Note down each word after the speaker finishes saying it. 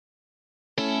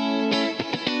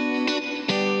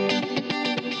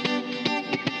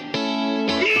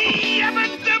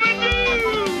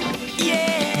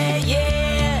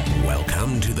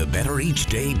Each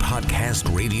Day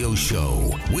podcast radio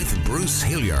show with Bruce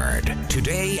Hilliard.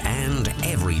 Today and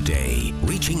every day,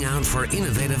 reaching out for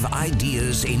innovative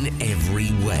ideas in every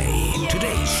way.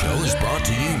 Today's show is brought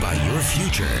to you by your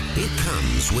future. It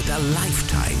comes with a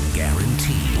lifetime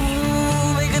guarantee.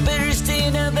 Ooh, make it better stay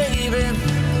now, baby.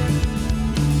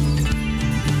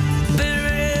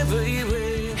 Wherever you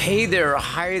are. Hey there,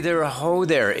 hi there, ho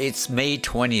there. It's May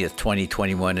 20th,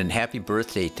 2021, and happy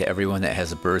birthday to everyone that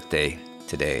has a birthday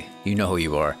today. You know who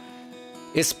you are.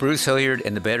 It's Bruce Hilliard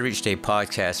and the Better Each Day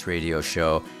podcast radio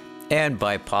show, and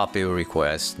by popular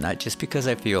request, not just because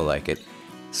I feel like it,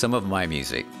 some of my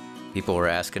music. People were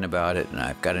asking about it, and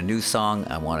I've got a new song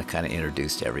I want to kind of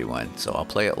introduce to everyone. So I'll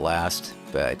play it last,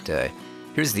 but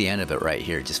here's the end of it right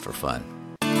here, just for fun.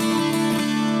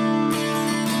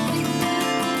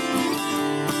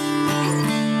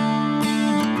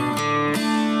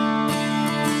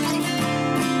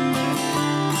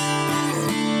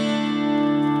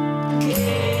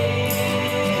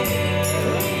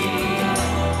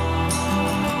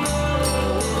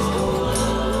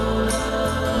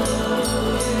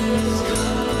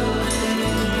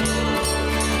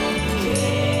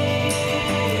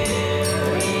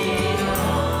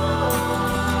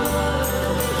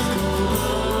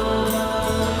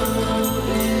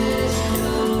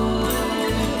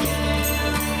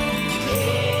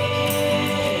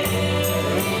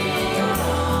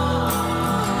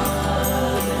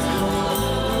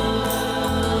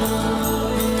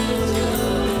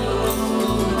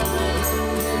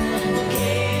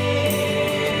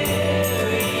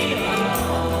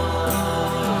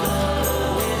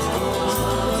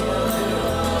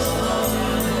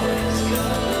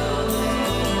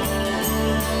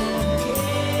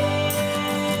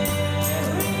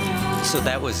 So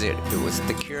that was it. It was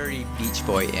the Carrie Beach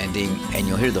Boy ending, and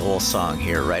you'll hear the whole song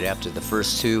here right after the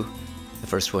first two. The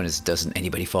first one is Doesn't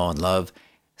Anybody Fall in Love?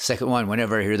 Second one,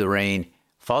 Whenever I Hear the Rain,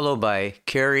 followed by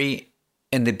Carrie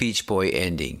and the Beach Boy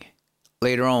ending.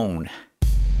 Later on.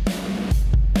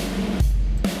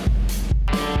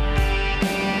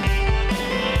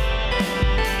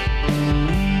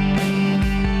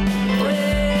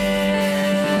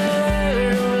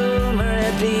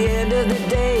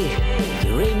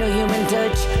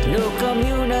 No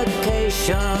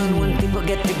communication. When people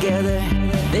get together,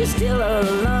 they're still all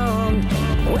alone,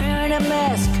 wearing a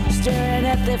mask, staring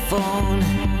at their phone.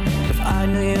 If I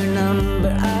knew your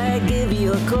number, I'd give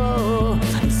you a call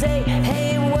and say,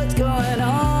 hey, what's going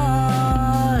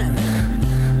on?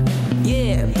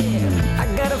 Yeah, I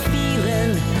got a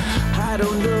feeling, I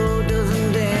don't know,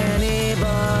 doesn't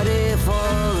anybody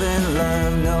fall in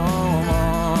love no more?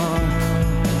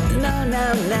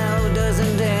 No,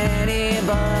 doesn't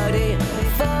anybody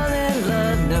fall in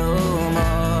love no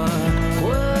more?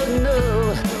 Well,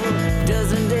 no,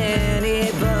 doesn't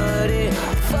anybody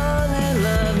fall in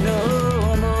love no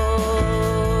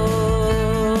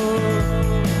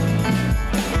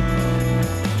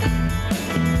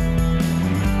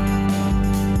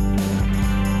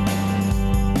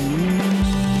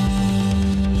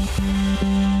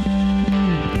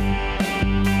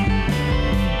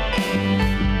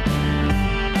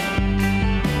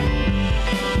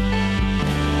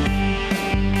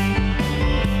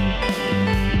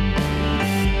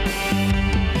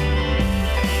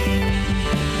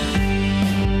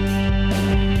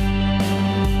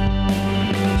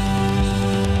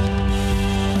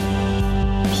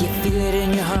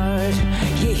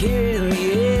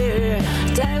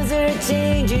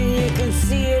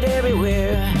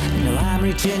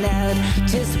reaching out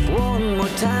just one more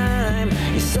time.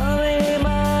 You're so many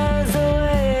miles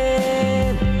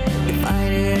away. If I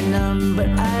knew your number,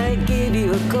 I'd give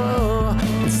you a call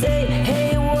and say,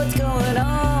 hey, what's going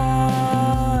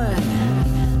on?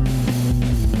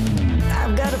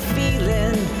 I've got a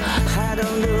feeling, I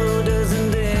don't know,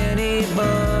 doesn't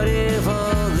anybody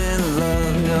fall in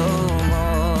love no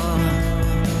more?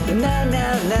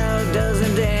 No,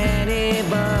 doesn't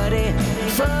anybody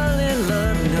fall in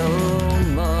love no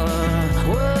more?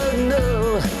 Well,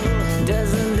 no,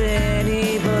 doesn't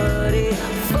anybody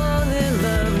fall in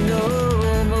love no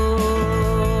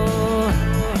more?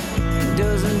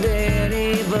 Doesn't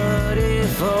anybody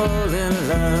fall in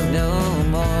love no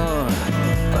more?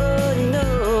 Oh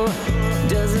no,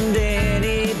 doesn't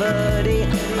anybody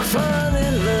fall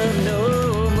in love no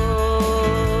more?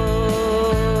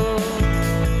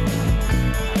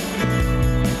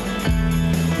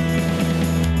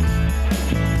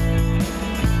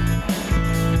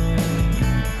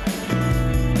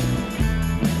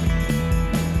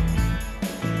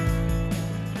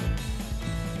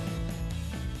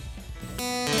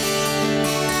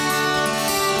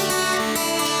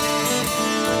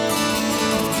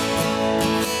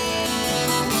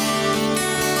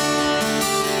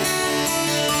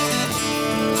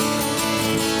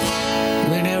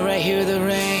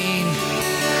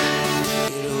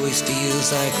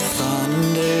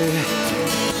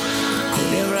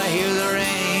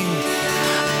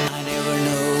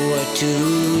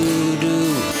 to do.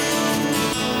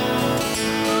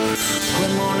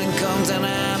 When morning comes and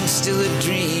I'm still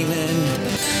a-dreaming,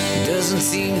 doesn't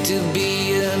seem to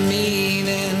be a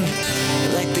meaning,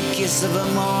 like the kiss of a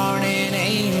morning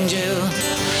angel,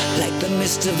 like the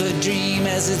mist of a dream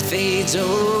as it fades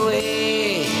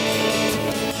away.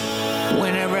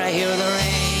 Whenever I hear the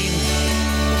rain,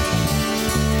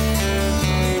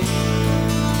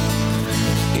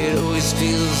 it always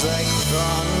feels like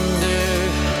thunder.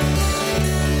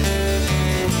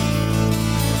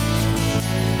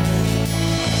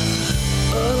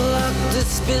 Unlock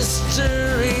this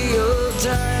mystery of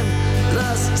time,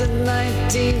 lost in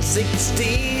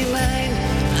 1969.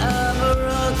 I'm a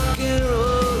rock and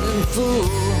rollin' fool,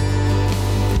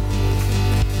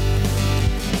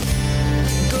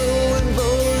 going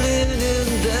bowling in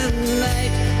the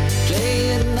night,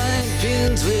 playing nine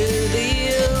pins with the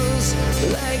hills,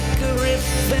 like a riff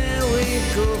and we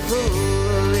go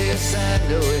full. Yes, I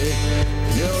know it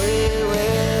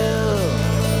well.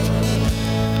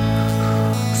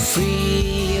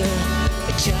 Free a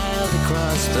child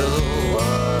across the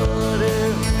water,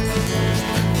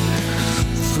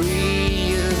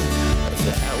 free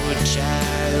our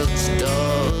child's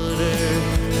daughter.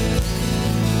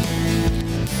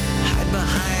 Hide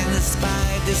behind the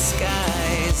spy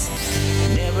disguise,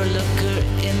 never look her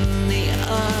in the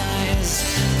eyes.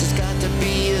 There's got to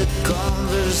be a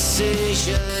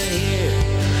conversation here,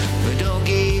 but don't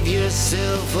give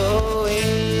yourself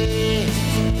away.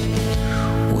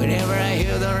 Whenever I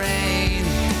hear the rain,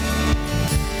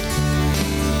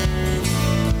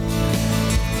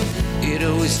 it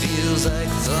always feels like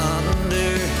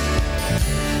thunder.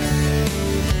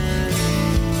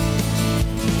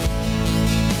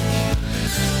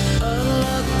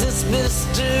 Unlock this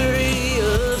mystery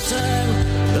of time,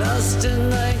 lost in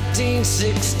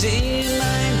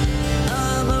 1969.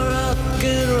 I'm a rock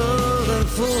and rollin'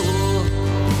 fool,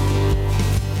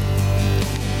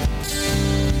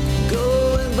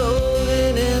 going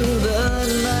bowling in the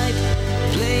night,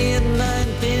 playing nine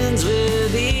pins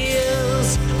with the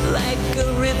hills, like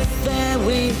a riff and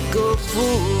we go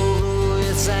full.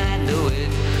 Yes, I know it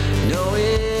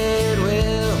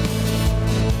well.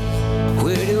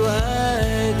 Where do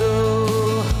I go?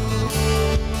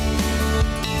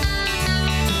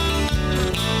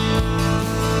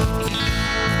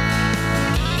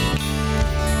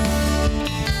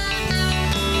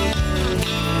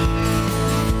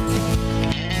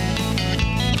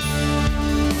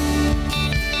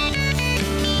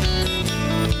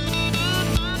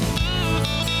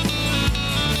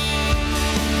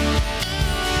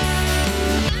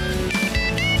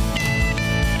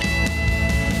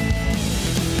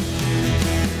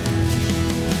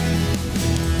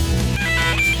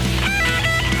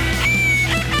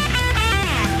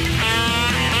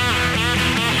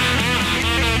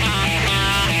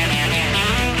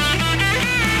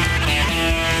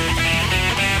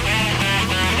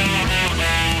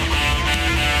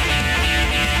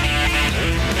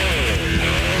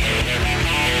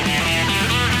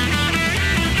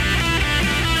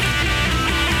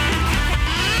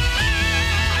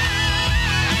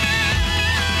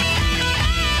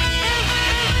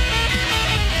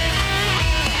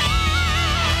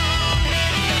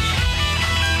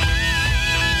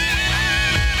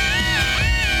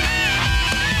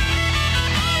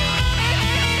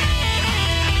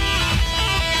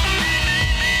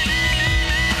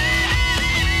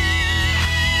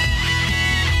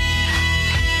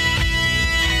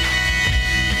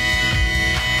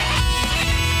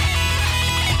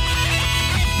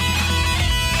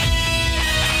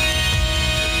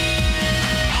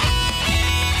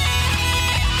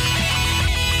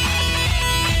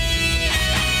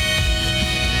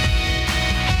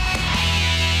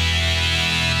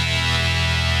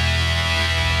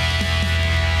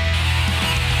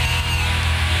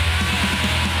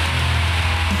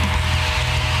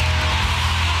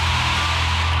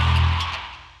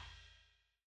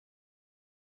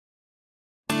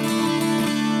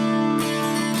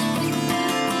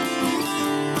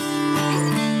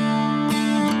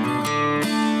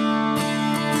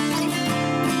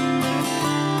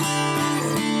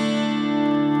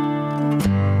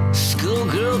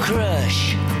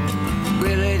 Crush,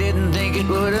 really didn't think it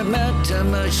would amount to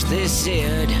much, they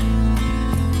said.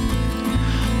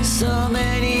 So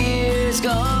many years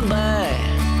gone by,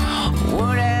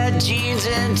 worn out jeans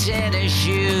and tennis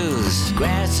shoes.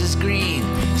 Grass is green,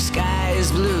 sky is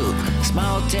blue.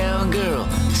 Small town girl,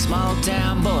 small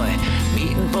town boy,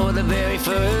 meeting for the very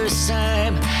first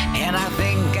time. And I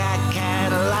think I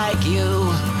kinda like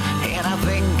you, and I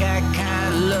think I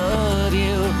kinda love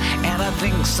you, and I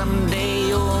think someday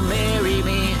you'll marry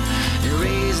me.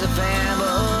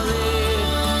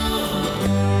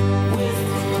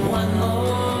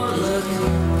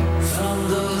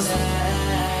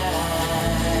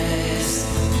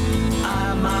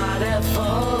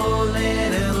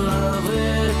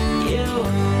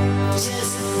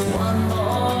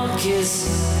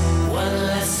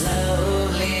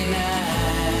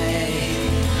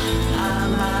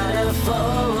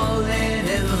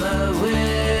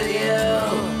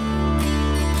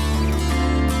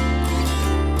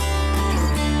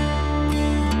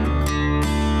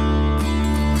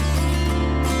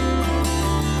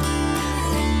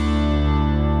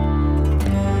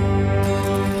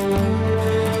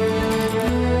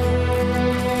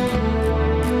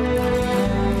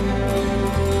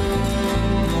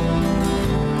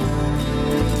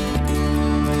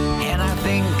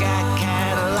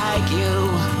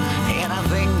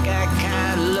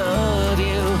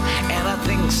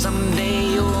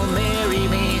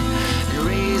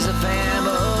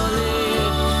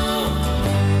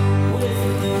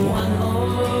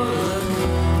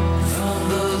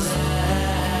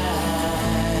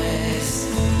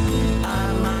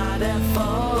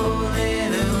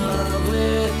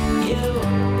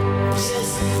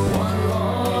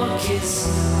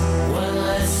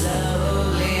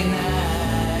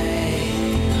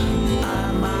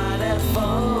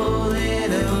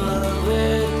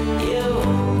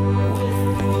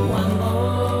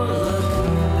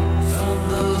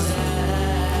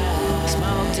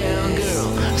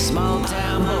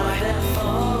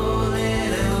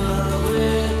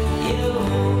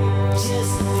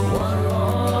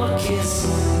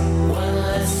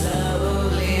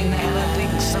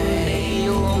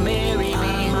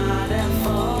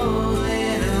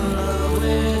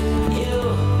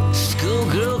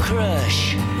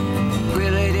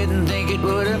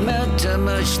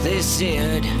 you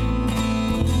said.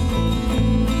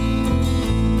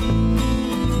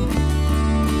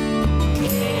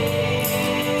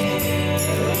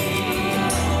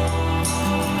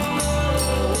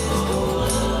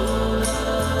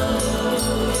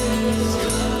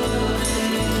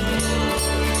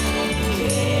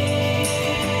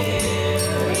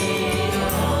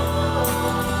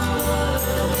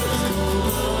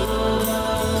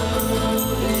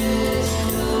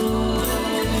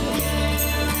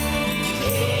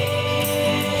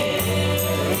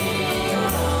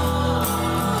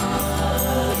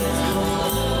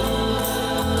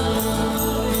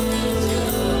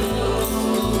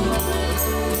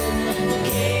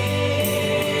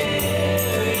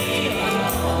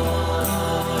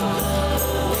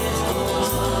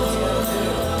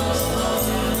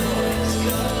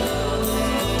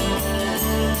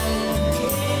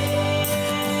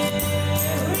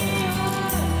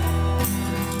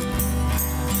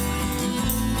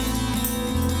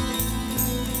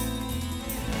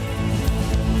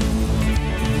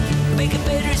 Make a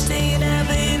better stay now,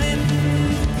 baby.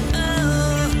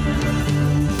 Oh,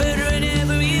 better in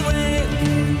every way.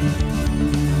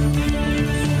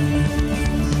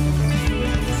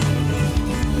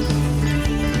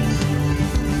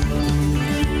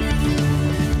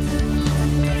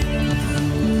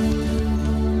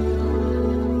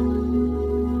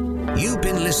 You've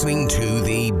been listening to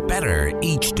the Better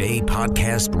Each Day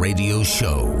podcast radio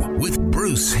show with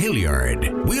Bruce Hilliard.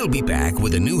 We'll be back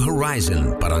with a new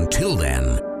horizon, but until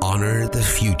then, honor the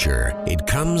future. It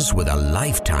comes with a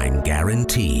lifetime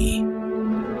guarantee.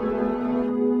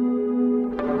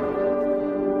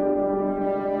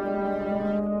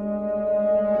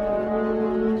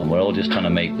 And we're all just trying to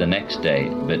make the next day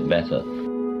a bit better.